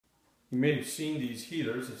You may have seen these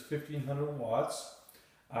heaters. It's 1500 watts.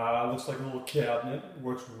 Looks like a little cabinet.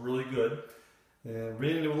 Works really good. And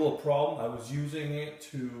ran into a little problem. I was using it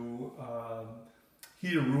to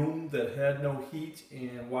heat a room that had no heat,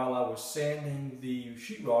 and while I was sanding the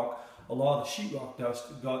sheetrock, a lot of the sheetrock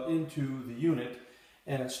dust got into the unit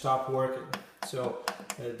and it stopped working. So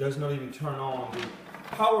it does not even turn on. The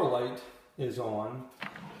power light is on,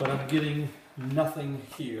 but I'm getting nothing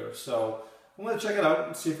here. So I'm going to check it out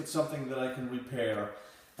and see if it's something that I can repair.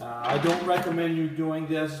 I don't recommend you doing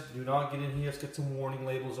this. Do not get in here. Let's get some warning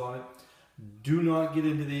labels on it. Do not get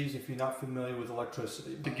into these if you're not familiar with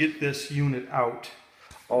electricity. To get this unit out,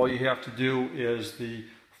 all you have to do is the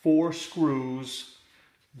 4 screws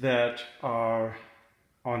that are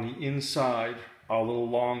on the inside are a little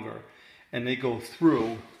longer, and they go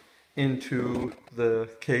through into the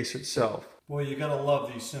case itself. Boy, you gotta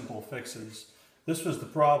love these simple fixes. This was the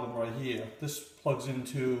problem right here. This plugs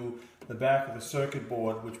into the back of the circuit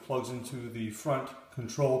board, which plugs into the front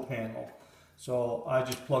control panel. So I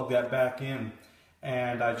just plugged that back in,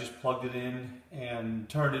 and I just plugged it in and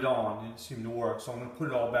turned it on. It seemed to work. So I'm going to put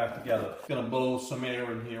it all back together. I'm going to blow some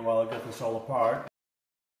air in here while I get this all apart.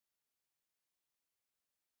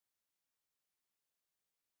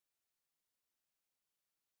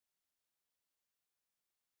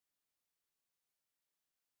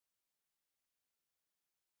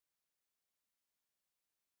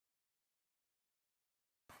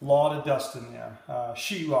 A lot of dust in there,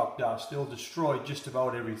 sheetrock dust. It'll destroy just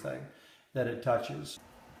about everything that it touches.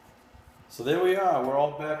 So there we are. We're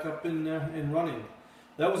all back up and running.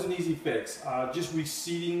 That was an easy fix. Just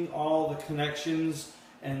reseating all the connections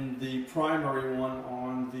and the primary one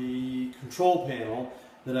on the control panel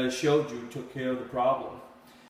that I showed you took care of the problem.